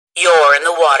You're in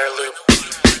the water loop.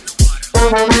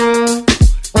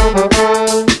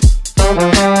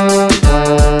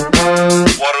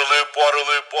 Water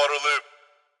loop.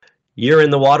 You're in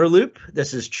the water loop.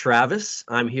 This is Travis.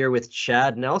 I'm here with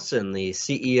Chad Nelsen, the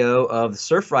CEO of the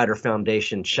Surfrider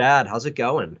Foundation. Chad, how's it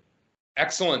going?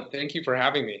 Excellent. Thank you for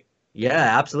having me.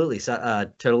 Yeah, absolutely.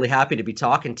 So, totally happy to be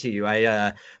talking to you.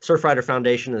 Surfrider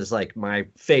Foundation is like my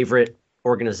favorite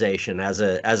organization. As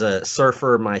a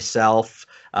surfer myself,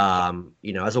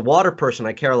 as a water person,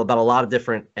 I care about a lot of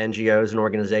different NGOs and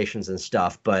organizations and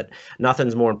stuff, but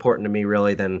nothing's more important to me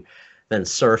really than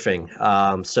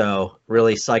surfing. So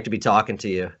really psyched to be talking to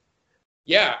you.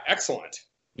 Yeah, excellent.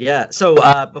 Yeah.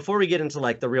 So before we get into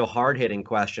like the real hard-hitting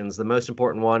questions, the most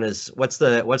important one is what's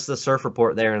the surf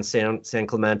report there in San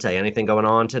Clemente? Anything going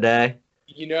on today?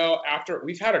 After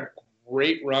we've had a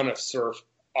great run of surf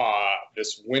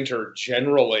this winter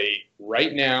generally,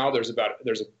 right now there's a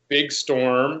big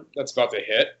storm that's about to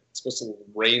hit. It's supposed to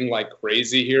rain like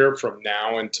crazy here from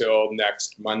now until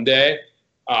next Monday,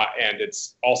 and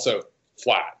it's also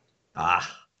flat.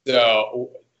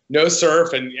 So no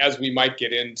surf, and as we might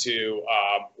get into,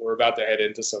 we're about to head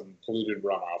into some polluted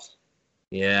runoff.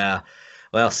 Yeah.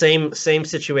 Well, same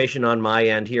situation on my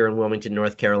end here in Wilmington,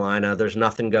 North Carolina. There's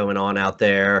nothing going on out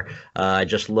there. I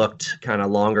just looked kind of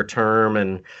longer term,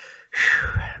 and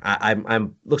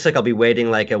I'm looks like I'll be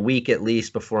waiting like a week at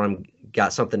least before I'm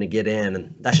got something to get in,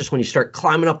 and that's just when you start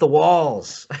climbing up the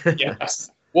walls.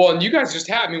 Yes. Well, and you guys just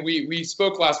had. I mean, we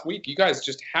spoke last week. You guys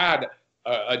just had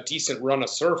a decent run of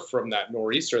surf from that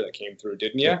nor'easter that came through,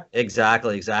 didn't you?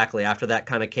 Exactly. After that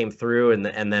kind of came through and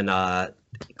then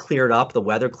cleared up, the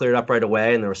weather cleared up right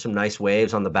away, and there were some nice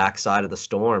waves on the backside of the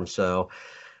storm. So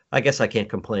I guess I can't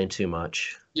complain too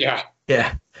much. Yeah.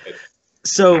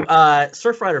 So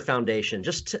Surfrider Foundation,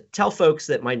 just tell folks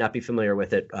that might not be familiar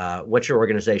with it, what your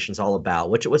organization's all about.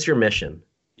 What's your mission?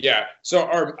 Yeah, so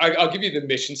I'll give you the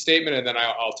mission statement, and then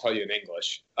I'll tell you in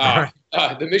English.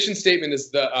 The mission statement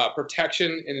is the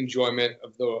protection and enjoyment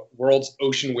of the world's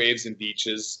ocean waves and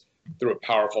beaches through a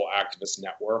powerful activist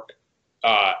network.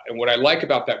 And what I like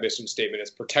about that mission statement is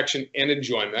protection and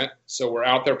enjoyment. So we're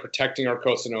out there protecting our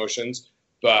coasts and oceans,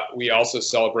 but we also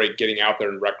celebrate getting out there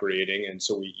and recreating. And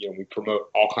so we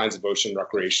promote all kinds of ocean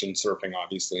recreation, surfing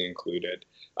obviously included.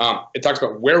 It talks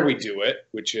about where we do it,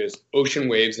 which is ocean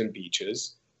waves and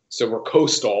beaches. So we're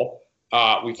coastal.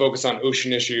 We focus on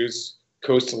ocean issues,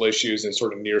 coastal issues, and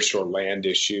sort of nearshore land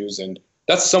issues. And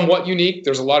that's somewhat unique.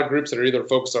 There's a lot of groups that are either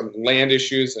focused on land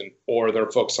issues or they're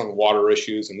focused on water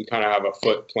issues. And we kind of have a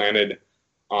foot planted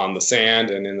on the sand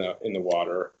and in the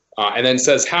water. And then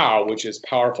says how, which is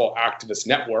powerful activist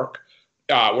network.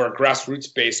 We're a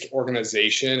grassroots-based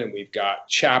organization, and we've got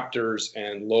chapters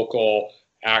and local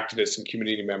activists and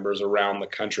community members around the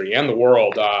country and the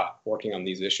world working on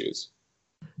these issues.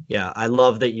 Yeah, I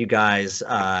love that you guys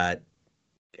have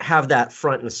that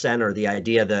front and center, the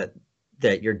idea that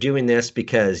you're doing this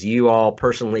because you all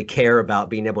personally care about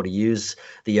being able to use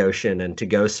the ocean and to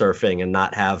go surfing and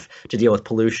not have to deal with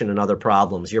pollution and other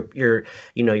problems. You're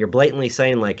blatantly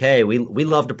saying like, hey, we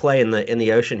love to play in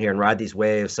the ocean here and ride these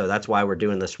waves, so that's why we're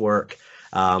doing this work.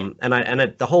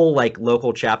 The whole like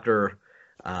local chapter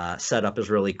setup is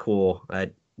really cool.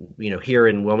 Here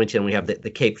in Wilmington, we have the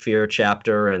Cape Fear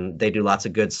chapter, and they do lots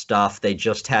of good stuff. They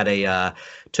just had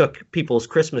took people's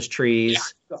Christmas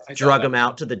trees, drug them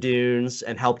out to the dunes,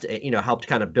 and helped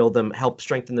kind of build them, help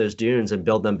strengthen those dunes and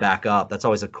build them back up. That's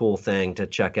always a cool thing to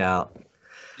check out.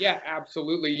 Yeah,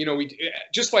 absolutely. We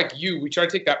just like you, we try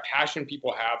to take that passion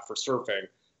people have for surfing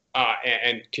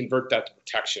and convert that to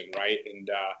protection, right? And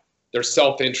there's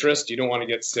self-interest. You don't want to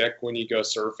get sick when you go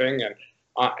surfing,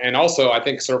 and also, I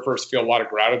think surfers feel a lot of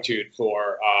gratitude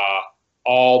for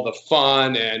all the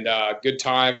fun and good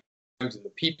times and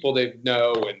the people they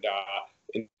know and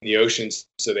in the oceans,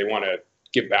 so they want to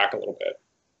give back a little bit.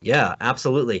 Yeah,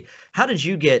 absolutely. How did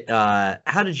you get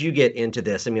into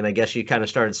this? I mean, I guess you kind of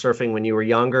started surfing when you were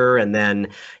younger, and then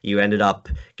you ended up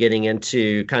getting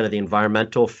into kind of the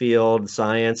environmental field,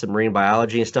 science and marine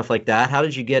biology and stuff like that. How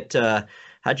did you get to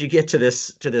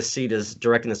this seat as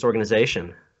directing this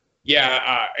organization?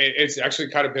 Yeah, it's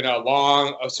actually kind of been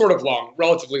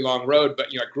relatively long road. But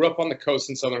I grew up on the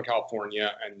coast in Southern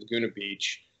California and Laguna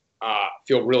Beach.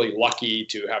 Feel really lucky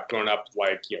to have grown up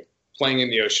playing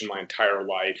in the ocean my entire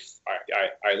life.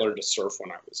 I learned to surf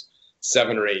when I was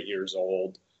 7 or 8 years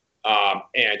old,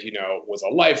 and was a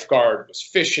lifeguard, was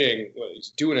fishing,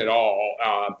 was doing it all.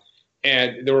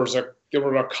 And there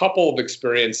were a couple of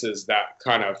experiences that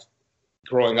kind of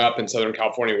growing up in Southern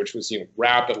California, which was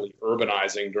rapidly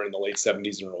urbanizing during the late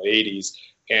 70s and early 80s,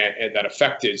 and that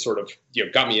affected sort of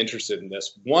got me interested in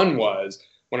this. One was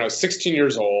when I was 16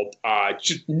 years old,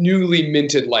 just newly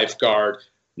minted lifeguard.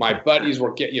 My buddies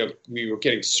were we were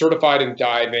getting certified in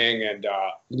diving, and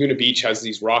Laguna Beach has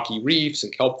these rocky reefs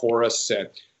and kelp forests, and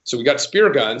so we got spear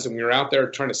guns, and we were out there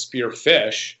trying to spear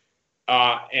fish,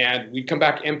 and we'd come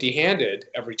back empty-handed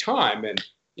every time, and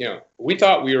we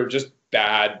thought we were just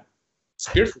bad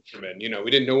spear fishermen.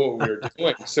 We didn't know what we were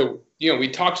doing, so we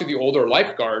talked to the older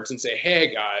lifeguards and say,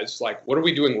 "Hey guys, like, what are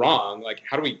we doing wrong? Like,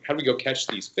 how do we go catch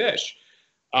these fish?"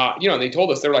 And they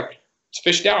told us, they're like, "It's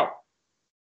fished out.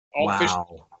 All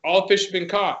the fish have been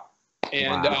caught."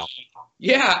 And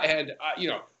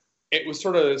it was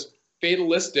sort of this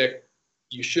fatalistic,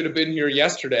 you should have been here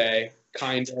yesterday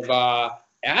kind of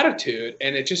attitude,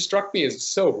 and it just struck me as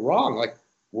so wrong. Like,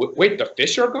 wait, the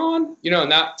fish are gone?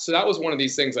 And that was one of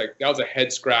these things, like, that was a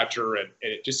head scratcher, and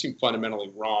it just seemed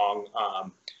fundamentally wrong.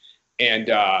 And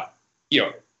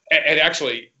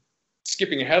actually,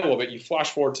 skipping ahead a little bit, you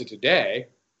flash forward to today.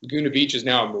 Laguna Beach is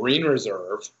now a marine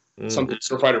reserve, something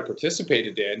Surfrider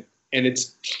participated in, and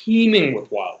it's teeming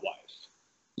with wildlife.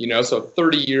 So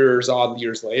 30 odd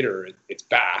years later, it's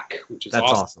back, which is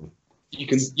awesome. You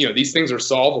can, these things are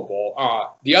solvable.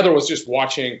 The other was just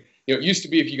watching. It used to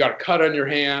be, if you got a cut on your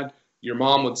hand, your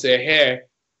mom would say, "Hey,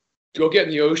 go get in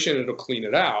the ocean; it'll clean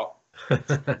it out."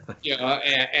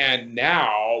 And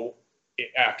now,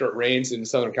 after it rains in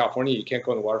Southern California, you can't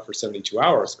go in the water for 72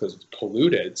 hours because it's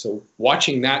polluted. So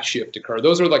watching that shift occur,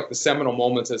 those are like the seminal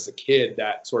moments as a kid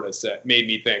that sort of made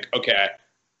me think, okay,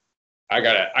 I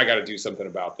gotta do something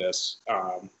about this.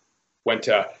 Went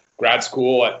to grad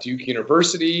school at Duke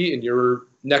University in your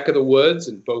neck of the woods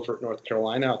in Beaufort, North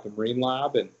Carolina, at the Marine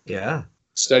Lab, and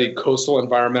studied coastal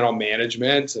environmental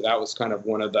management. So that was kind of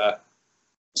one of the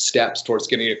steps towards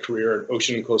getting a career in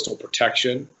ocean and coastal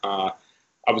protection.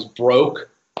 I was broke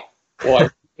while I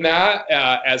was doing that,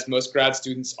 as most grad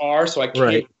students are. So I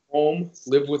came home,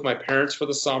 lived with my parents for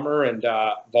the summer, and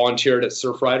volunteered at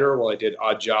Surfrider while I did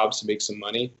odd jobs to make some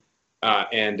money.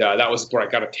 And that was where I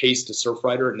got a taste of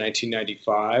Surfrider in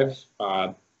 1995.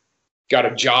 Got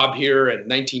a job here in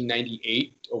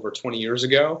 1998, over 20 years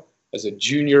ago, as a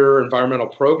junior environmental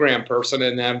program person,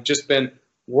 and I've just been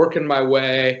working my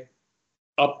way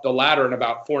up the ladder, and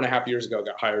about 4.5 years ago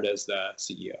got hired as the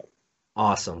CEO.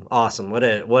 Awesome. What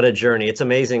a journey. It's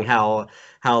amazing how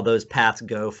those paths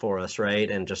go for us, right?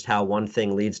 And just how one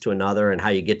thing leads to another, and how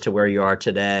you get to where you are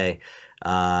today.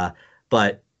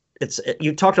 But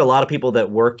you talk to a lot of people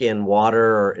that work in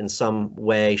water, or in some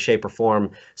way, shape, or form,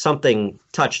 something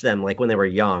touched them, like when they were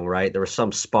young, right? There was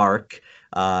some spark,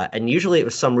 and usually it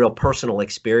was some real personal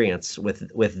experience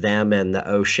with them and the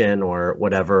ocean, or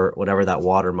whatever that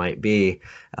water might be,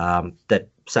 that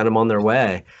sent them on their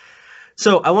way.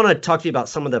 So I want to talk to you about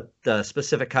some of the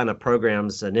specific kind of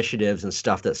programs, initiatives, and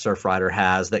stuff that Surfrider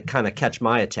has that kind of catch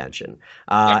my attention.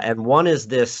 And one is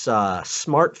this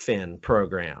Smartfin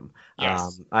program.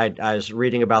 Yes. I was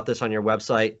reading about this on your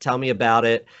website. Tell me about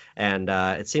it. And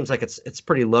it seems like it's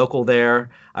pretty local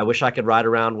there. I wish I could ride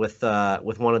around with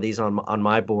one of these on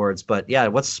my boards. But yeah,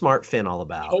 what's Smartfin all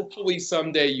about? Hopefully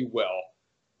someday you will.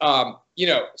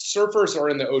 Surfers are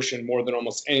in the ocean more than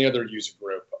almost any other user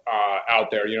group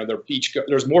out there.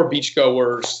 There's more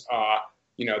beachgoers.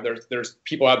 There's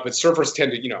people out, but surfers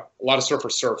tend to, a lot of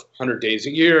surfers surf 100 days a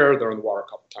year. They're in the water a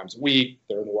couple times a week.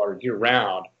 They're in the water year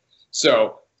round.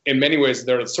 So in many ways,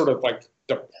 they're sort of like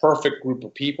the perfect group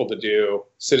of people to do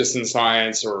citizen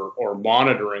science or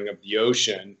monitoring of the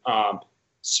ocean.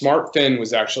 Smartfin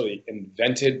was actually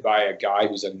invented by a guy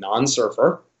who's a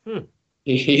non-surfer.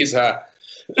 He's a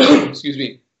excuse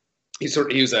me.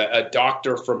 He was a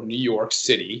doctor from New York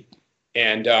City,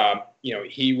 and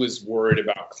he was worried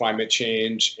about climate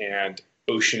change and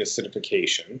ocean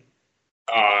acidification,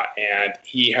 and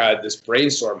he had this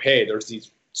brainstorm. Hey, there's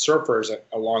these surfers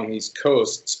along these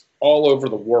coasts all over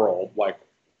the world. Like,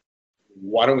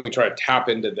 why don't we try to tap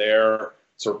into their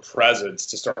sort of presence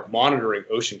to start monitoring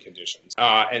ocean conditions?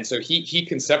 And so he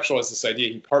conceptualized this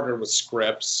idea. He partnered with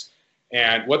Scripps,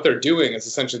 and what they're doing is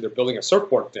essentially they're building a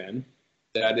surfboard fin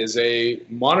that is a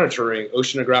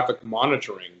oceanographic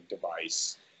monitoring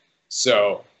device.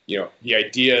 So, the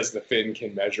idea is the fin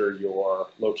can measure your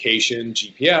location,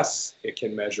 GPS. It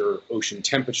can measure ocean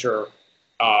temperature.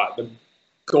 The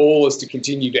goal is to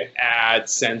continue to add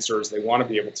sensors. They want to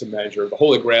be able to measure. The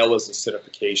holy grail is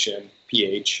acidification,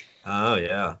 pH. Oh,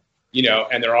 yeah.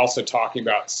 And they're also talking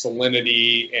about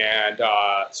salinity and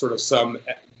sort of some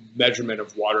measurement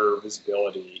of water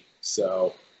visibility.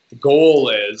 So the goal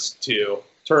is to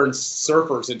turn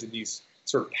surfers into these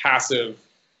sort of passive,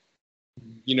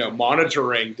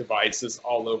 monitoring devices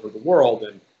all over the world,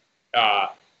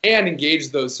 and engage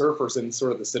those surfers in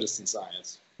sort of the citizen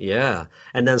science. Yeah.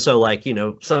 And then so like,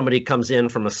 somebody comes in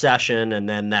from a session and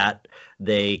then that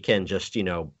they can just,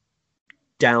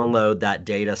 download that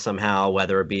data somehow,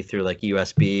 whether it be through like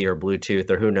USB or Bluetooth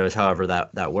or who knows, however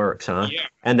that works, huh? Yeah.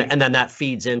 And then that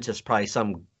feeds into probably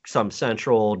some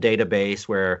central database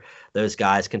where those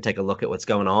guys can take a look at what's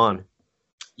going on.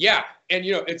 Yeah. And,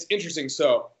 it's interesting.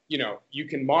 So, you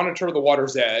can monitor the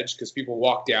water's edge because people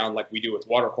walk down like we do with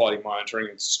water quality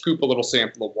monitoring and scoop a little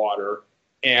sample of water.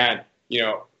 And,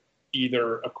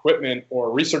 either equipment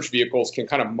or research vehicles can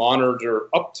kind of monitor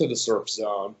up to the surf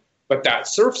zone. But that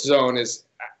surf zone is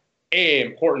an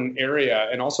important area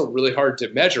and also really hard to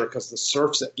measure because the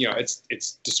surf's,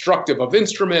 it's destructive of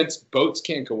instruments. Boats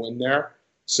can't go in there.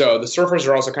 So the surfers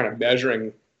are also kind of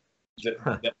measuring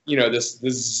this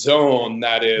zone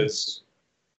that is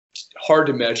hard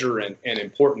to measure and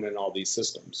important in all these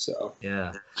systems. So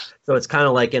yeah, so it's kind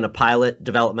of like in a pilot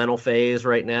developmental phase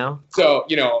right now. So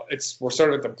we're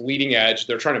sort of at the bleeding edge.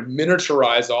 They're trying to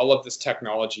miniaturize all of this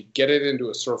technology, get it into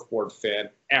a surfboard fin,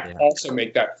 and also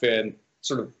make that fin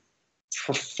sort of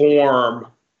perform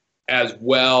as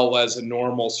well as a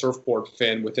normal surfboard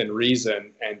fin within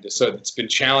reason. And so it's been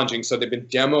challenging. So they've been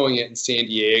demoing it in San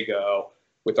Diego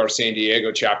with our San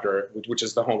Diego chapter, which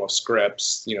is the home of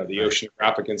Scripps, the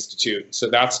Oceanographic Institute. So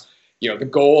that's, the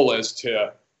goal is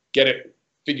to get it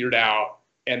figured out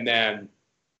and then,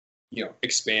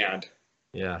 expand.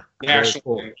 Yeah. Nationally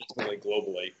cool. and ultimately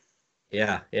globally.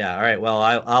 Yeah. Yeah. All right. Well,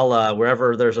 I'll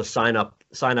wherever there's a sign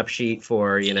up sheet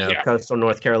for, coastal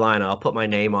North Carolina, I'll put my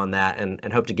name on that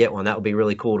and hope to get one. That would be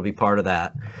really cool to be part of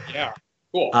that. Yeah.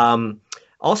 Cool.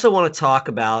 Also want to talk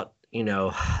about,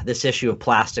 this issue of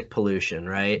plastic pollution,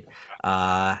 right?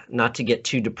 Not to get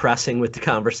too depressing with the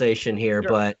conversation here,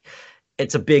 but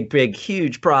it's a big,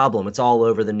 huge problem. It's all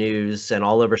over the news and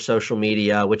all over social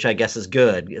media, which I guess is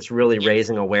good. It's really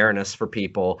raising awareness for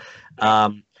people.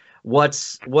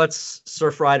 What's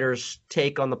Surfrider's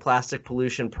take on the plastic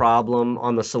pollution problem,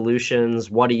 on the solutions?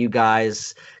 What are you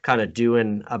guys kind of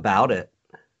doing about it?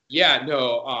 Yeah,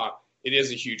 no, it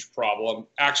is a huge problem.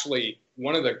 Actually,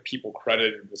 one of the people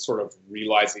credited with sort of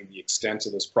realizing the extent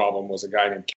of this problem was a guy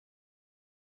named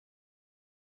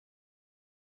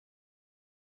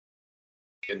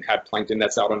and had plankton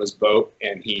nets out on his boat,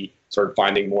 and he started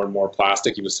finding more and more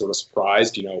plastic. He was sort of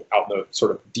surprised, out in the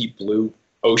sort of deep blue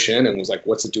ocean, and was like,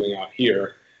 what's it doing out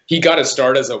here? He got his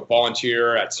start as a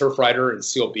volunteer at Surfrider in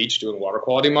Seal Beach doing water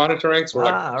quality monitoring. So we're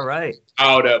all right.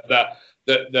 Out of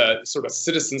the sort of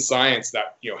citizen science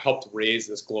that helped raise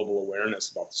this global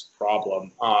awareness about this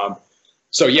problem.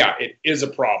 So yeah, it is a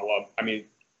problem. I mean,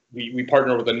 we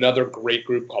partner with another great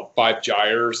group called 5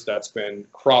 Gyres that's been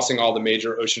crossing all the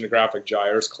major oceanographic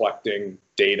gyres, collecting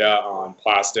data on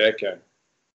plastic, and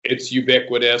it's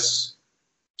ubiquitous.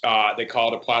 They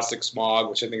call it a plastic smog,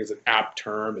 which I think is an apt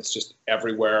term. It's just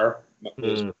everywhere.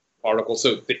 Particles.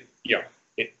 So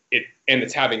and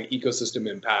it's having ecosystem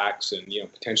impacts and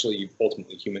potentially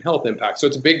ultimately human health impacts. So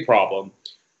it's a big problem,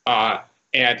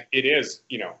 and it is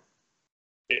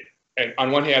and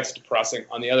on one hand it's depressing.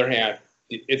 On the other hand,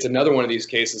 it's another one of these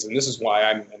cases, and this is why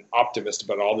I'm an optimist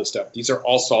about all this stuff. These are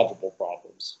all solvable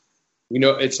problems. We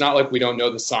know it's not like we don't know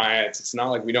the science. It's not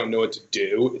like we don't know what to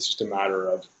do. It's just a matter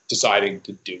of deciding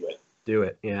to do it. Do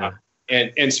it, yeah.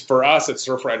 And for us at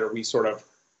Surfrider,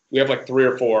 we have like 3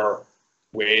 or 4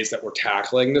 ways that we're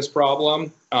tackling this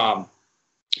problem.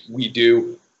 We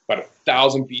do about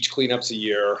 1,000 beach cleanups a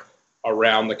year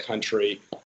around the country.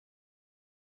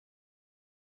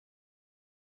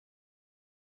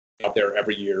 Out there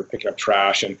every year picking up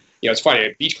trash, and it's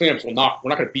funny. Beach cleanups we're not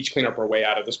going to beach clean up our way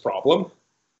out of this problem.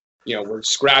 We're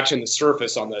scratching the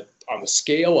surface on the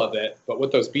scale of it, but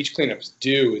what those beach cleanups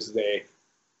do is they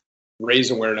raise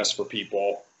awareness for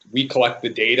people. We collect the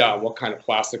data on what kind of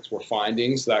plastics we're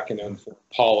finding, so that can inform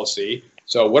policy.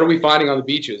 So what are we finding on the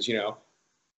beaches?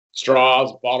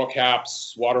 Straws, bottle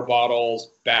caps, water bottles,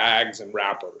 bags, and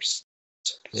wrappers.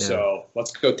 Yeah. So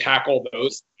let's go tackle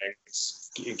those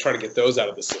things and try to get those out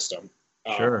of the system.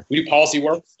 Sure. We do policy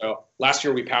work. So last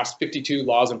year we passed 52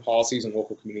 laws and policies in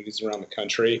local communities around the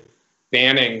country,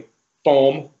 banning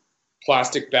foam,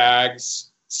 plastic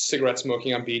bags, cigarette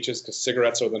smoking on beaches, because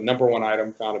cigarettes are the #1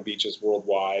 item found on beaches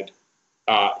worldwide.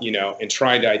 And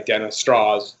trying to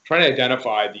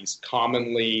identify these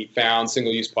commonly found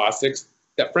single-use plastics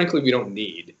that frankly we don't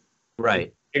need.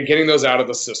 Right. And getting those out of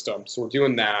the system. So we're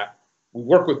doing that. We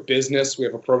work with business. We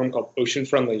have a program called Ocean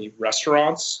Friendly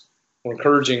Restaurants. We're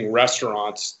encouraging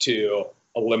restaurants to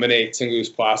eliminate single-use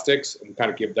plastics and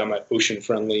kind of give them an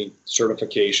ocean-friendly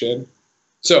certification.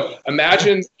 So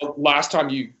imagine last time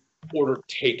you ordered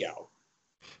takeout.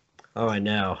 Oh, I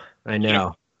know.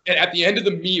 And at the end of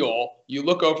the meal, you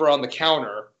look over on the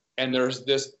counter and there's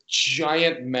this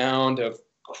giant mound of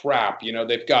crap. You know,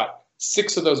 they've got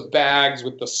 6 of those bags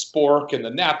with the spork and the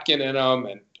napkin in them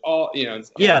and all, you know.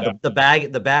 Yeah, the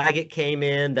bag it came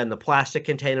in, then the plastic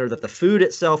container that the food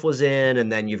itself was in,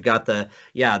 and then you've got the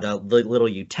little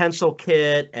utensil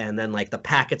kit, and then like the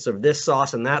packets of this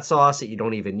sauce and that sauce that you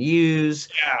don't even use.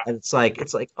 Yeah. And it's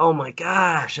like, oh my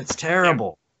gosh, it's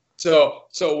terrible. So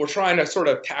we're trying to sort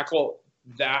of tackle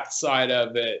that side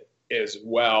of it as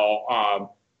well.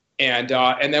 And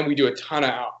then we do a ton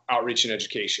of outreach and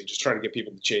education, just trying to get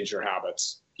people to change their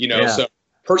habits. You know, so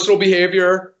personal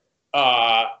behavior,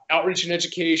 outreach and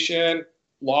education,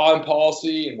 law and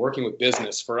policy, and working with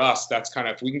business. For us, that's kind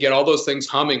of, if we can get all those things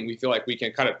humming, we feel like we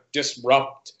can kind of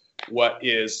disrupt what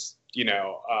is, you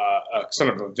know, a sort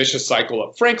of a vicious cycle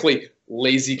of, frankly,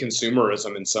 lazy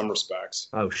consumerism in some respects.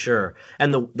 Oh, sure.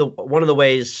 And the one of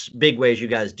the big ways you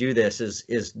guys do this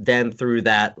is then through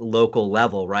that local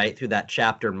level, right? Through that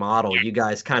chapter model, you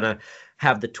guys kind of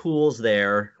have the tools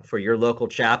there for your local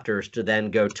chapters to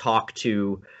then go talk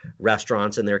to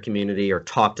restaurants in their community or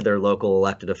talk to their local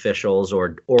elected officials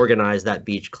or organize that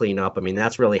beach cleanup. I mean,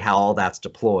 that's really how all that's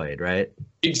deployed, right?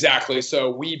 Exactly.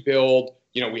 So we build,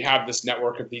 you know, we have this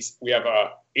network of these, we have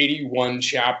 81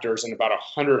 chapters and about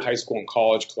 100 high school and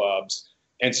college clubs.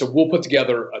 And so we'll put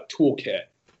together a toolkit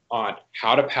on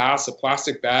how to pass a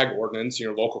plastic bag ordinance in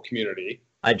your local community.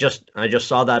 I just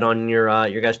saw that on your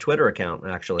guys' Twitter account,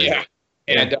 actually. Yeah.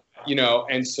 And, you know,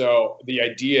 and so the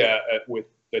idea with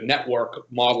the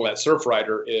network model at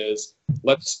Surfrider is,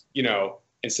 let's, you know,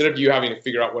 instead of you having to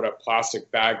figure out what a plastic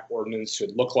bag ordinance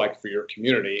should look like for your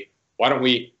community, why don't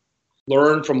we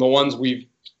learn from the ones we've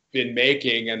been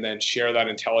making and then share that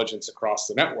intelligence across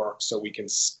the network so we can,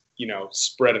 you know,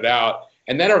 spread it out.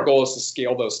 And then our goal is to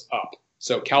scale those up.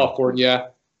 So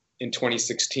California in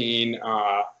 2016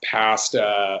 passed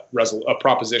a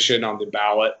proposition on the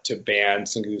ballot to ban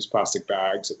single-use plastic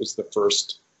bags. It was the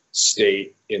first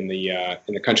state in the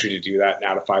country to do that,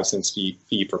 now to 5 cents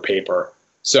fee for paper.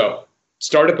 So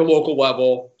start at the local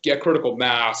level, get critical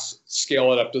mass,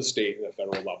 scale it up to the state and the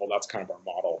federal level. That's kind of our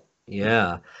model.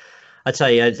 Yeah. I tell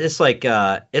you, it's like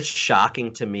it's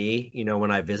shocking to me, you know,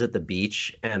 when I visit the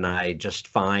beach and I just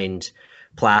find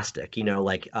plastic, you know,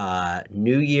 like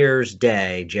New Year's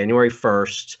Day, January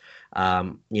 1st,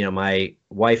 you know, my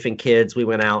wife and kids, we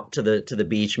went out to the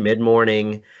beach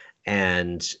mid-morning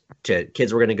and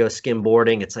kids were going to go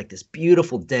skimboarding. It's like this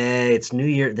beautiful day. It's the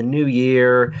new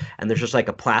year. And there's just like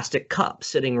a plastic cup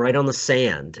sitting right on the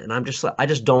sand. And I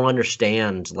just don't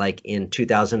understand, like in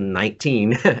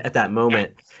 2019 at that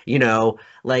moment, you know,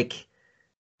 like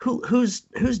who's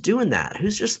doing that?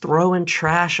 Who's just throwing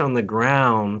trash on the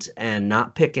ground and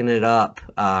not picking it up?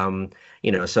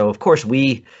 You know, so of course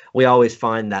we always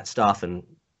find that stuff and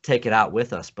take it out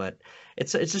with us, but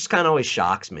it's just kind of always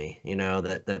shocks me, you know,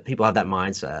 that people have that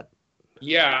mindset.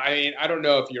 Yeah, I mean, I don't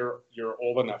know if you're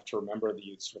old enough to remember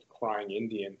the sort of Crying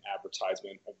Indian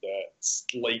advertisement of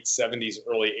the late 70s,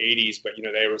 early 80s, but you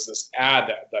know, there was this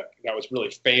ad that was really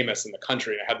famous in the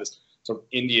country. And it had this sort of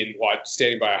Indian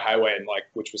standing by a highway and like,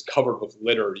 which was covered with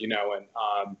litter, you know, and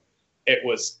it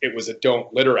was a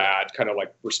don't litter ad, kind of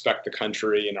like respect the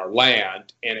country and our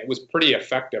land, and it was pretty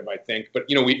effective, I think. But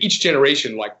you know, each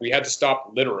generation, like, we had to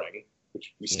stop littering,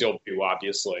 which we still do,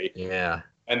 obviously. Yeah.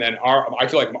 And then I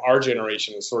feel like our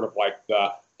generation is sort of like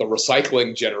the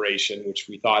recycling generation, which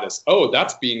we thought is, oh,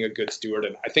 that's being a good steward.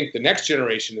 And I think the next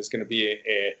generation is going to be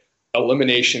a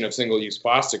elimination of single-use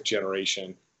plastic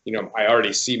generation. You know, I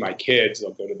already see my kids,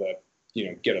 they'll go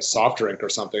to get a soft drink or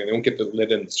something, and they won't get the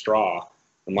lid in the straw.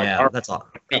 I'm like, yeah, that's all.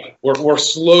 You know, we're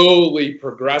slowly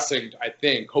progressing, I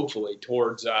think, hopefully,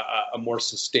 towards a more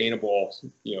sustainable,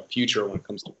 you know, future when it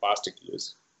comes to plastic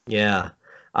use. Yeah.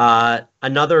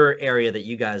 Another area that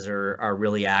you guys are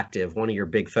really active, one of your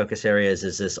big focus areas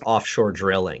is this offshore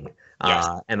drilling. Yes.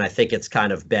 And I think it's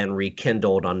kind of been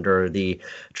rekindled under the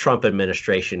Trump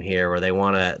administration here, where they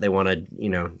want to, you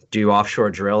know, do offshore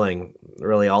drilling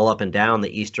really all up and down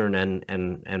the eastern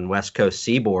and west coast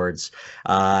seaboards.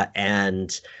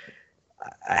 And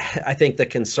I think the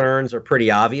concerns are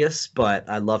pretty obvious, but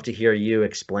I'd love to hear you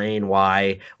explain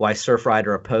why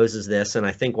Surfrider opposes this, and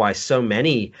I think why so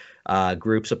many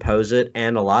groups oppose it,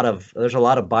 and there's a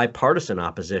lot of bipartisan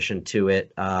opposition to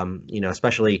it. You know,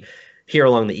 especially here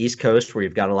along the East Coast, where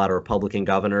you've got a lot of Republican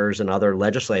governors and other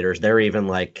legislators. They're even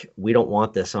like, we don't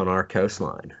want this on our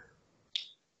coastline.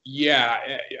 Yeah,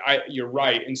 you're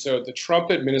right. And so the Trump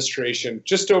administration,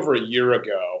 just over a year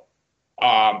ago,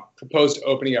 proposed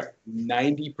opening up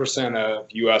 90% of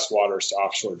U.S. waters to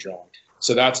offshore drilling.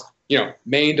 So that's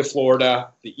Maine to Florida,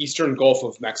 the eastern Gulf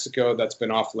of Mexico that's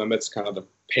been off limits, kind of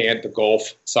the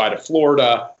Gulf side of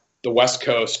Florida, the West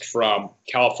Coast from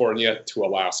California to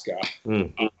Alaska.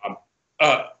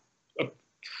 A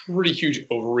pretty huge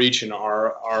overreach in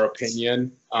our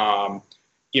opinion. And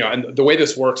the way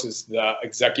this works is the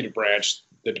executive branch,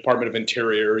 the Department of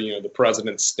Interior, the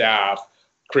president's staff,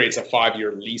 creates a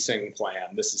 5-year leasing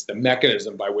plan. This is the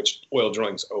mechanism by which oil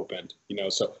drilling's opened.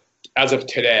 So as of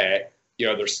today,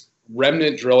 there's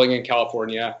remnant drilling in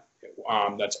California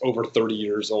that's over 30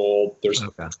 years old. There's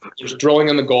drilling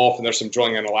in the Gulf, and there's some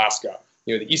drilling in Alaska.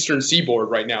 The Eastern Seaboard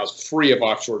right now is free of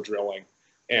offshore drilling,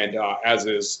 and as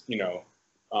is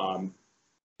the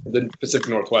Pacific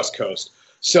Northwest coast.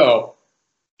 So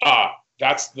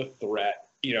that's the threat.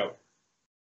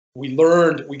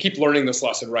 We keep learning this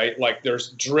lesson, right? Like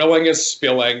there's drilling is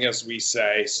spilling, as we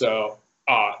say. So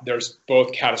there's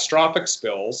both catastrophic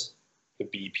spills, the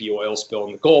BP oil spill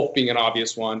in the Gulf being an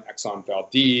obvious one, Exxon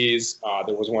Valdez.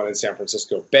 There was one in San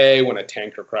Francisco Bay when a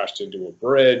tanker crashed into a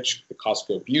bridge, the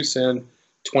Costco Busin.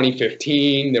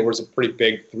 2015, there was a pretty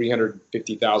big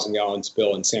 350,000 gallon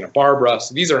spill in Santa Barbara.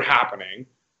 So these are happening,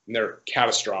 and they're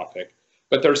catastrophic.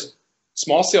 But there's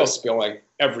small scale spilling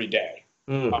every day.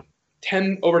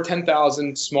 Over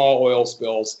 10,000 small oil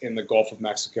spills in the Gulf of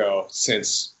Mexico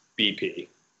since BP.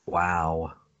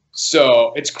 Wow.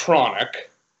 So it's chronic.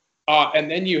 And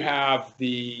then you have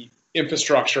the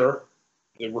infrastructure,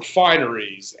 the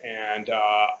refineries, and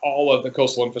all of the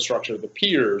coastal infrastructure, the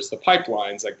piers, the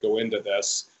pipelines that go into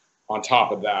this on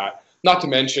top of that, not to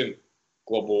mention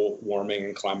global warming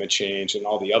and climate change and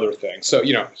all the other things. So,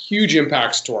 huge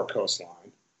impacts to our coastline.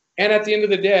 And at the end of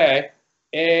the day,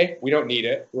 we don't need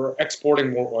it. We're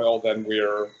exporting more oil than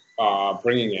we're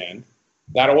bringing in.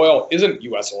 That oil isn't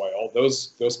U.S. oil.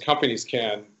 Those companies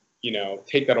can,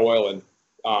 take that oil and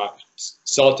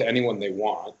sell it to anyone they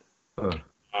want.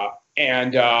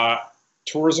 And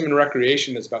tourism and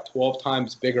recreation is about 12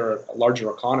 times bigger, a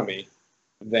larger economy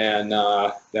than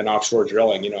offshore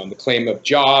drilling. And the claim of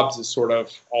jobs is sort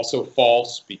of also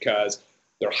false because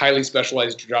they're highly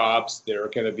specialized jobs. They're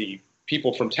going to be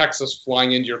people from Texas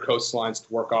flying into your coastlines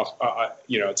to work off.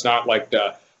 It's not like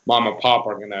the mom and pop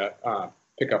are going to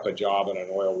pick up a job in an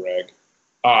oil rig.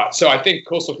 So I think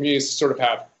coastal communities sort of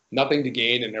have nothing to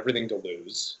gain and everything to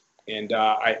lose. And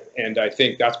I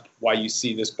think that's why you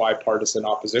see this bipartisan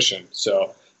opposition.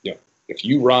 So, if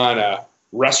you run a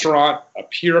restaurant, a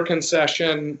pier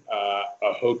concession,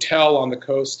 a hotel on the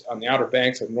coast, on the Outer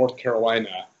Banks of North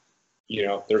Carolina,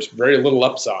 there's very little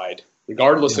upside,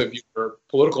 regardless of your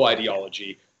political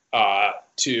ideology,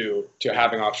 to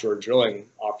having offshore drilling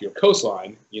off your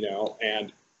coastline,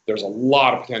 and there's a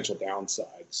lot of potential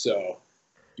downside. So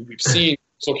we've seen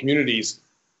coastal communities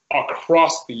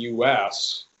across the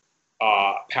U.S.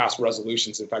 Pass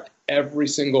resolutions. In fact, every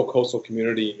single coastal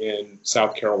community in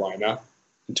South Carolina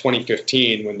in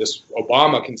 2015, when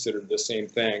Obama considered the same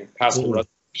thing, passed a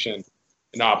resolution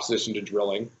in opposition to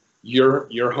drilling. Your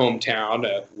hometown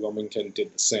at Wilmington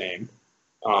did the same,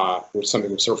 which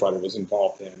something Surfrider was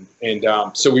involved in. And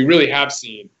so we really have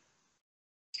seen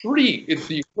it's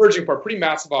the encouraging part, pretty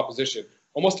massive opposition.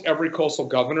 Almost every coastal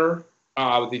governor,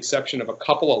 with the exception of a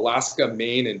couple, Alaska,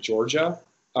 Maine, and Georgia,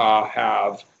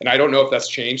 have, and I don't know if that's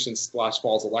changed since last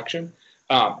fall's election,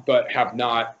 but have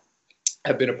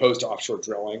been opposed to offshore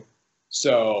drilling.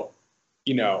 So,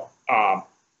 the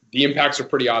impacts are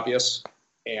pretty obvious,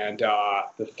 and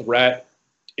the threat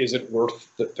isn't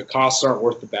worth the costs aren't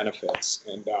worth the benefits,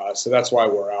 and so that's why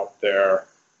we're out there,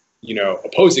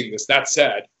 opposing this. That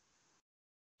said,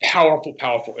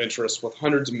 powerful interests with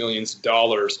hundreds of millions of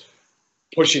dollars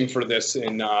pushing for this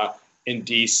in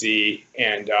DC,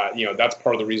 and that's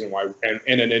part of the reason why,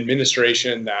 and an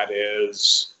administration that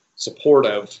is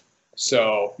supportive.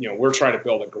 So we're trying to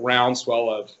build a groundswell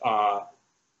of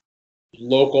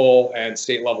local and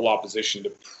state level opposition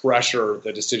to pressure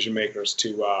the decision makers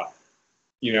to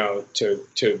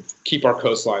keep our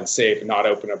coastline safe and not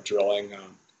open up drilling.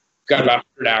 We've got about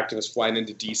 100 activists flying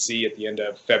into DC at the end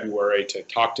of February to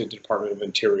talk to the Department of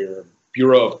Interior,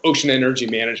 Bureau of Ocean Energy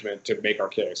Management, to make our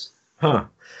case.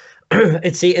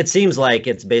 It seems like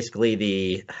it's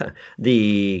basically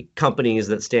the companies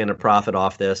that stand to profit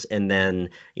off this, and then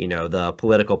the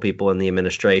political people in the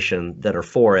administration that are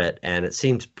for it, and it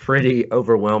seems pretty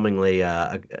overwhelmingly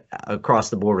across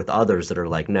the board with others that are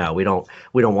like, no, we don't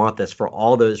want this for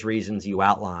all those reasons you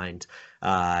outlined.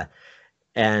 So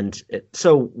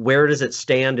where does it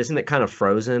stand? Isn't it kind of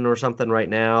frozen or something right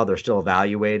now? They're still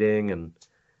evaluating and.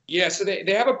 Yeah, so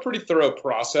they have a pretty thorough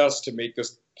process to make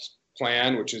this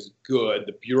plan, which is good.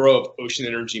 The Bureau of Ocean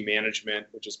Energy Management,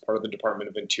 which is part of the Department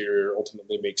of Interior,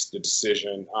 ultimately makes the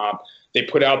decision. They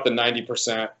put out the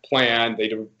 90% plan. They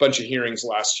did a bunch of hearings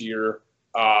last year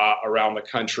around the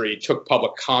country, took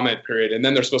public comment period, and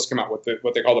then they're supposed to come out with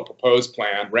what they call the proposed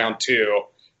plan, round 2.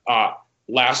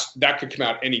 That could come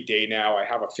out any day now. I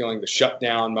have a feeling the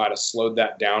shutdown might have slowed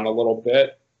that down a little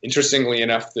bit. Interestingly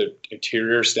enough, the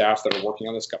Interior staff that are working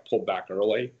on this got pulled back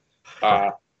early.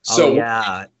 So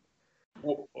that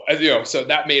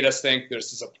made us think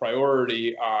this is a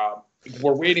priority.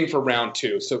 We're waiting for round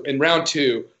 2. So in round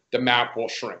 2, the map will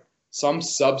shrink. Some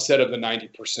subset of the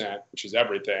 90%, which is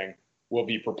everything, will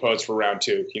be proposed for round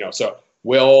 2. So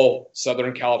will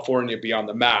Southern California be on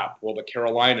the map? Will the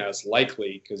Carolinas?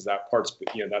 Likely, because that part's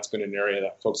that's been an area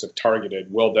that folks have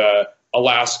targeted. Will the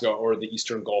Alaska or the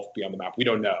Eastern Gulf be on the map? We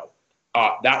don't know.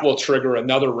 That will trigger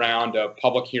another round of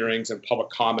public hearings and public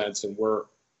comments, and we're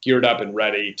geared up and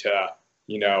ready to,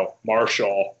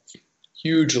 marshal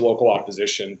huge local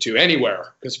opposition to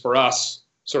anywhere. Because for us,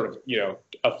 sort of,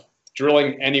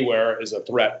 drilling anywhere is a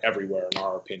threat everywhere, in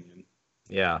our opinion.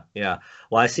 Yeah.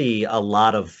 Well, I see a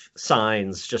lot of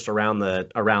signs just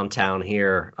around town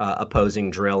here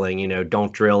opposing drilling.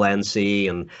 Don't drill NC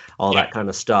and all that kind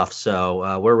of stuff.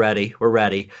 So we're ready.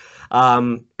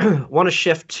 Want to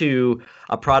shift to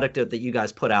a product that you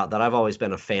guys put out that I've always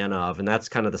been a fan of, and that's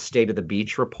kind of the State of the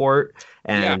Beach report.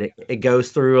 And it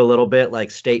goes through a little bit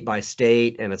like state by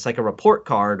state, and it's like a report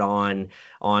card on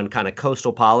kind of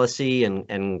coastal policy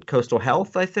and coastal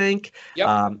health, I think.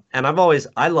 Yep. And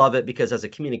I love it because as a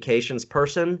communications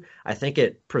person, I think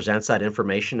it presents that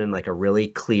information in like a really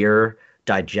clear,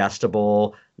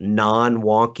 digestible,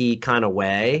 non-wonky kind of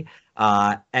way.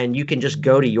 And you can just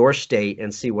go to your state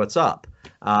and see what's up.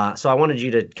 So I wanted you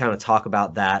to kind of talk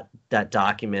about that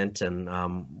document and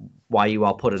why you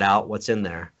all put it out, what's in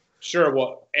there. Sure.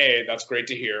 Well, that's great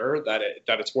to hear that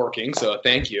it's working. So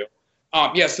thank you.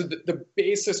 So the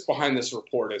basis behind this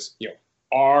report is,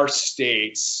 are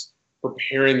states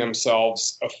preparing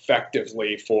themselves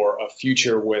effectively for a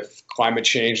future with climate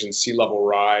change and sea level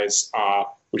rise,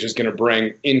 which is going to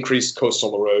bring increased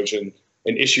coastal erosion,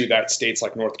 an issue that states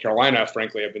like North Carolina,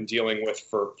 frankly, have been dealing with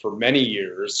for many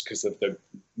years because of the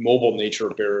mobile nature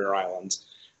of barrier islands.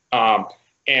 Are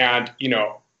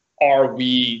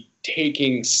we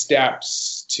taking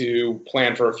steps to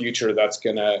plan for a future that's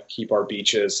going to keep our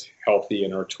beaches healthy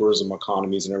and our tourism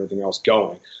economies and everything else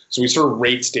going? So we sort of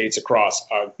rate states across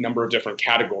a number of different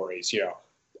categories.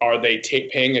 Are they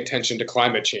paying attention to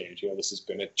climate change? This has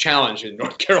been a challenge in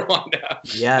North Carolina.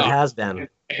 Yeah, it has been.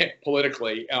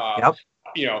 Politically. Yep.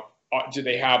 Do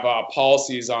they have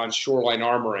policies on shoreline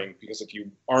armoring? Because if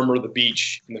you armor the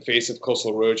beach in the face of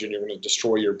coastal erosion, you're going to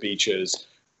destroy your beaches.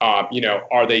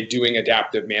 Are they doing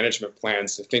adaptive management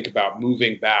plans to think about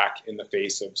moving back in the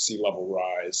face of sea level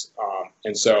rise?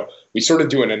 And so we sort of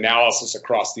do an analysis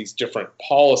across these different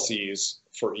policies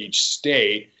for each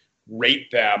state, rate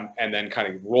them, and then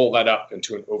kind of roll that up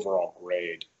into an overall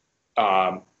grade.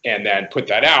 And then put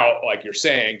that out, like you're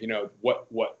saying,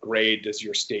 what grade does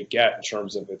your state get in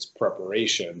terms of its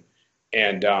preparation?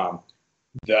 And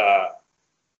the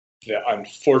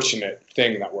unfortunate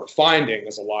thing that we're finding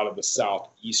is a lot of the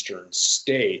southeastern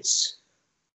states,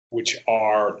 which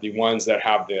are the ones that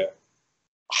have the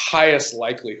highest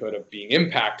likelihood of being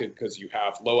impacted because you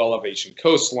have low elevation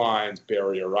coastlines,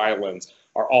 barrier islands,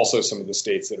 are also some of the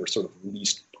states that are sort of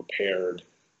least prepared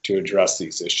to address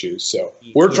these issues. So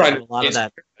we're trying to raise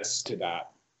awareness to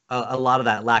that. A lot of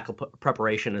that lack of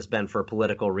preparation has been for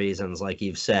political reasons, like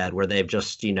you've said, where they've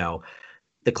just,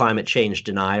 the climate change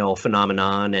denial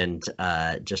phenomenon and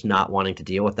just not wanting to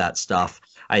deal with that stuff.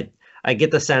 I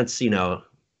get the sense,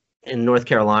 in North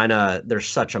Carolina, there's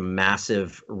such a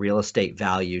massive real estate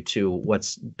value to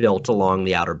what's built along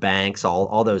the Outer Banks,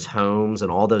 all those homes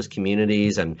and all those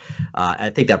communities. And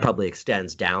I think that probably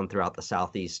extends down throughout the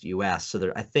Southeast U.S.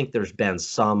 So I think there's been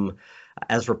some,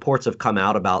 as reports have come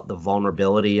out about the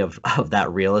vulnerability of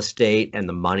that real estate and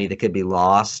the money that could be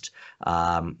lost,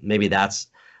 maybe that's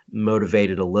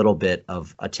motivated a little bit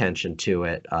of attention to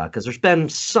it because there's been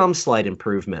some slight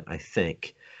improvement, I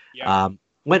think. Yeah.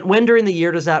 When during the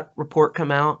year does that report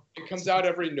come out? It comes out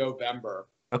every November.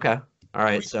 Okay. All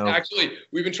right. So actually,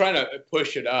 we've been trying to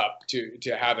push it up to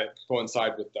have it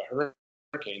coincide with the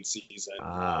hurricane season.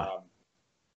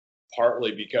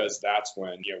 Partly because that's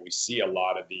when we see a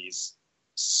lot of these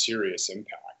serious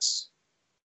impacts.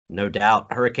 No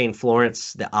doubt. Hurricane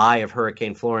Florence, the eye of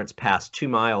Hurricane Florence passed 2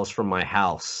 miles from my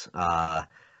house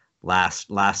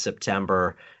last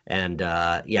September. And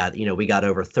we got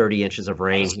over 30 inches of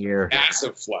rain here.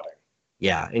 Massive flooding.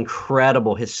 Yeah,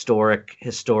 incredible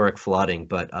historic flooding,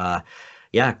 but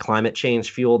yeah, climate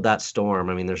change fueled that storm.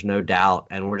 I mean, there's no doubt,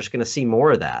 and we're just going to see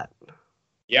more of that.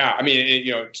 Yeah, I mean,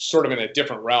 sort of in a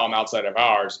different realm outside of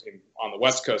ours. On the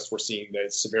West Coast, we're seeing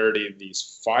the severity of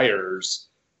these fires,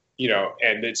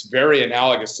 and it's very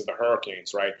analogous to the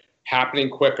hurricanes, right? Happening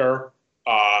quicker,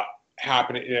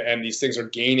 and these things are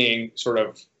gaining sort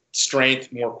of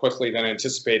strength more quickly than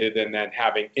anticipated, and then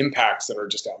having impacts that are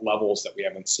just at levels that we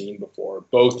haven't seen before,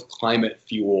 both climate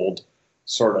fueled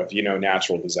sort of,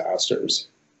 natural disasters.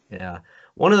 Yeah.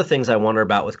 One of the things I wonder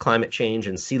about with climate change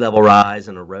and sea level rise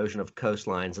and erosion of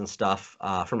coastlines and stuff,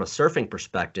 from a surfing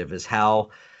perspective, is how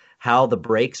the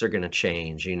breaks are going to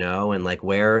change, and like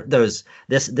where this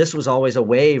was always a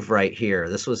wave right here.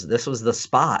 This was the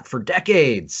spot for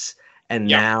decades, and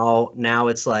now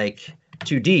it's like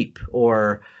too deep,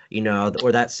 or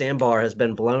or that sandbar has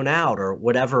been blown out, or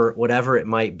whatever it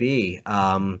might be.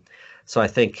 So I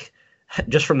think,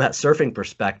 just from that surfing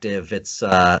perspective, it's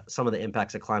some of the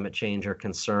impacts of climate change are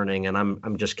concerning, and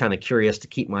I'm just kind of curious to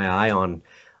keep my eye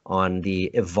on the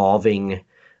evolving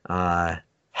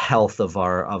health of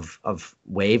of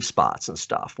wave spots and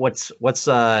stuff. What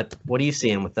are you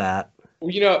seeing with that?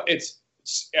 Well, it's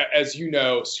as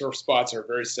surf spots are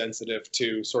very sensitive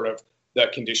to sort of the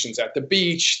conditions at the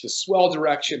beach, the swell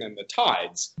direction, and the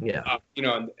tides. Yeah.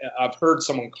 And I've heard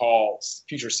someone call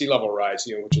future sea level rise,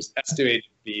 which is estimated to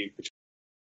be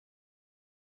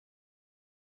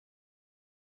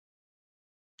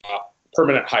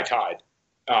permanent high tide,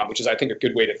 which is, I think, a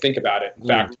good way to think about it. In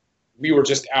fact, we were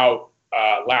just out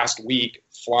last week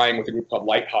flying with a group called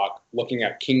Lighthawk, looking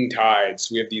at king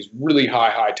tides. We have these really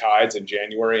high tides in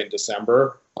January and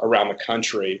December around the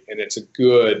country, and it's a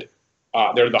good,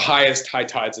 they're the highest high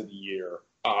tides of the year,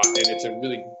 and it's a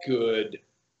really good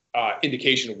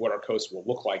indication of what our coast will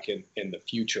look like in the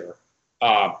future.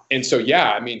 And so,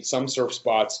 yeah, I mean, some surf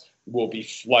spots will be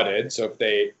flooded. So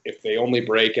if they only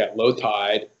break at low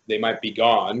tide, they might be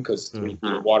gone because 3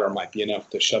 feet of water might be enough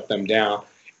to shut them down.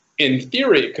 In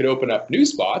theory, it could open up new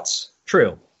spots.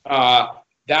 True.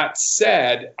 That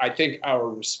said, I think our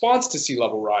response to sea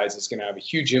level rise is going to have a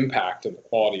huge impact on the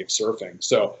quality of surfing.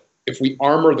 So if we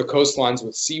armor the coastlines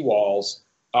with seawalls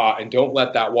and don't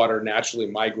let that water naturally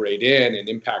migrate in and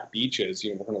impact beaches,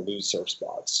 we're going to lose surf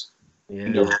spots. Yeah.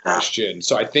 No question.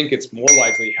 So I think it's more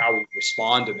likely how we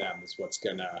respond to them is what's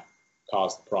going to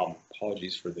cause the problem.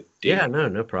 Apologies for the date. Yeah,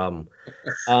 no problem.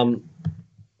 Kind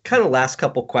of last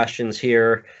couple questions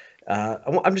here.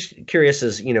 I'm just curious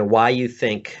as why you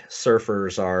think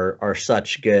surfers are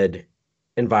such good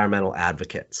environmental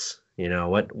advocates.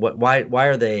 Why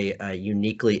are they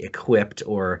uniquely equipped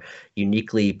or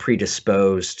uniquely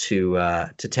predisposed to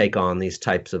take on these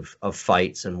types of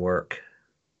fights and work?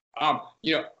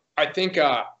 I think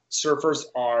surfers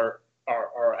are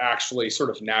actually sort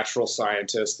of natural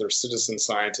scientists. They're citizen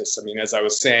scientists. I mean, as I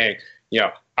was saying,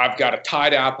 I've got a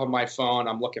tide app on my phone.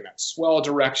 I'm looking at swell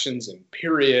directions and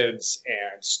periods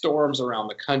and storms around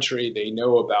the country. They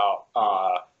know about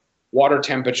water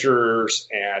temperatures,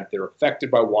 and they're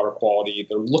affected by water quality.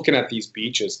 They're looking at these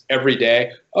beaches every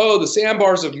day. Oh, the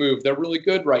sandbars have moved. They're really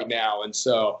good right now. And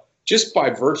so just by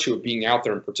virtue of being out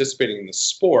there and participating in the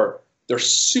sport, they're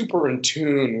super in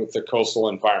tune with the coastal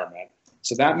environment.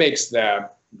 So that makes them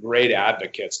great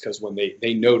advocates, because when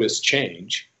they notice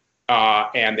change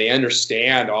and they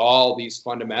understand all these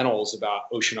fundamentals about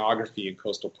oceanography and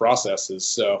coastal processes.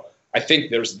 So I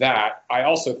think there's that. I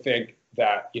also think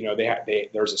that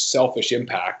there's a selfish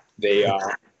impact. They're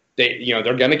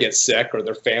going to get sick, or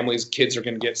their families, kids are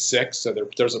going to get sick. So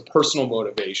there's a personal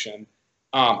motivation.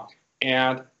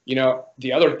 And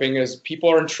the other thing is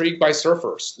people are intrigued by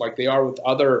surfers like they are with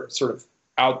other sort of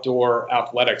outdoor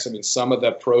athletics. I mean, some of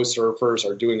the pro surfers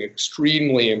are doing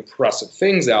extremely impressive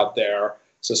things out there.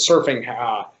 So surfing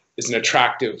is an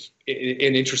attractive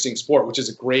and interesting sport, which is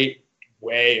a great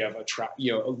way of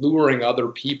luring other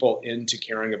people into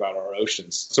caring about our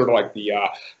oceans. Sort of like the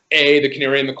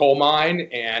canary in the coal mine,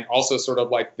 and also sort of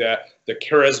like the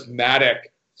charismatic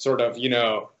sort of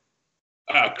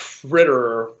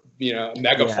critter,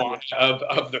 megafauna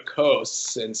of the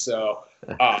coasts. And so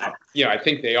I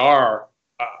think they are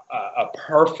a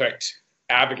perfect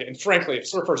advocate. And frankly,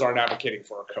 if surfers aren't advocating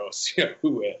for our coasts,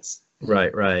 who is?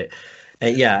 Right.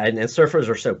 And and surfers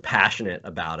are so passionate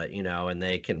about it, and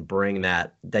they can bring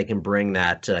that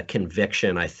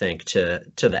conviction, I think, to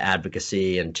the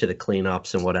advocacy and to the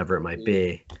cleanups and whatever it might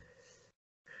be.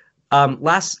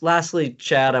 Lastly,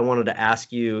 Chad, I wanted to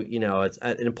ask you, it's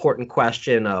an important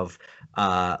question of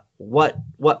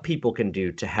what people can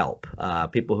do to help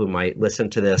people who might listen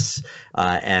to this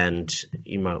and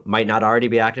might not already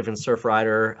be active in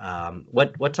Surfrider.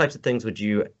 What types of things would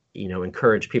you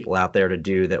encourage people out there to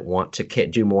do that want to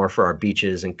do more for our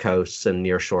beaches and coasts and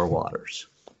nearshore waters?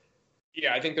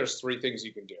 Yeah, I think there's 3 things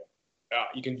you can do.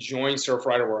 You can join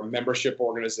Surfrider. We're a membership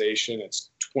organization.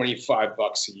 It's $25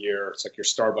 a year. It's like your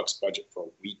Starbucks budget for a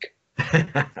week.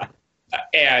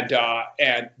 And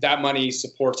that money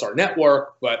supports our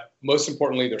network, but most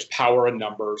importantly, there's power in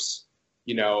numbers.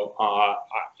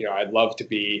 I'd love to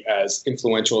be as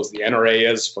influential as the NRA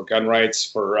is for gun rights,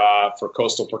 for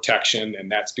coastal protection,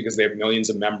 and that's because they have millions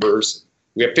of members.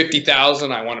 We have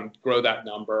 50,000. I want to grow that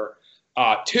number.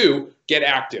 2, get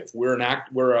active. We're an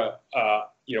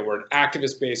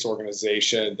activist-based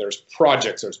organization. There's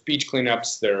projects, there's beach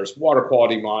cleanups, there's water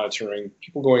quality monitoring,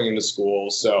 people going into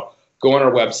schools. So go on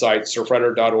our website,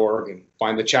 surfrider.org, and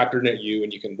find the chapter near you,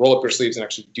 and you can roll up your sleeves and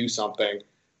actually do something.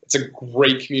 It's a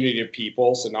great community of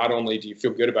people. So not only do you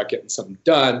feel good about getting something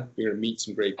done, you're going to meet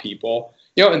some great people.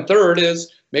 And third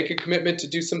is make a commitment to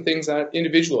do some things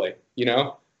individually.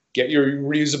 Get your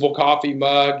reusable coffee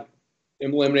mug,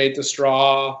 eliminate the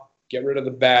straw, get rid of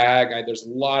the bag. There's a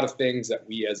lot of things that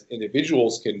we as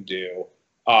individuals can do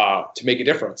to make a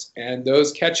difference, and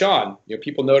those catch on.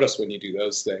 People notice when you do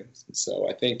those things. And so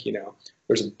I think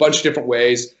there's a bunch of different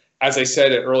ways. As I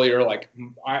said earlier,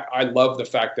 I love the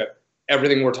fact that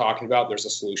everything we're talking about, there's a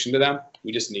solution to them.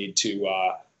 We just need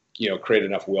to create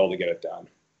enough will to get it done.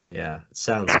 Yeah,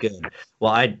 sounds good.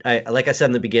 Well, I like I said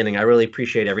in the beginning, I really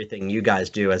appreciate everything you guys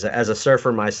do. As a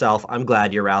surfer myself, I'm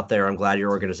glad you're out there. I'm glad your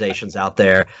organization's out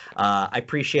there. I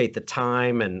appreciate the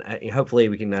time, and hopefully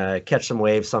we can catch some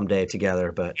waves someday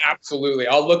together. But absolutely,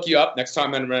 I'll look you up next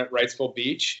time I'm at Wrightsville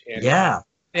Beach. And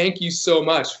thank you so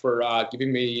much for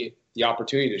giving me the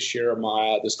opportunity to share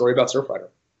the story about Surfrider.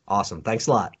 Awesome. Thanks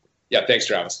a lot. Yeah, thanks,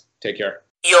 Travis. Take care.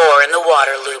 You're in the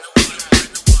water loop.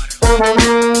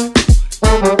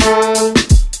 Water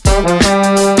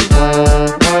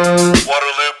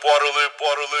loop, water loop,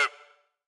 water loop.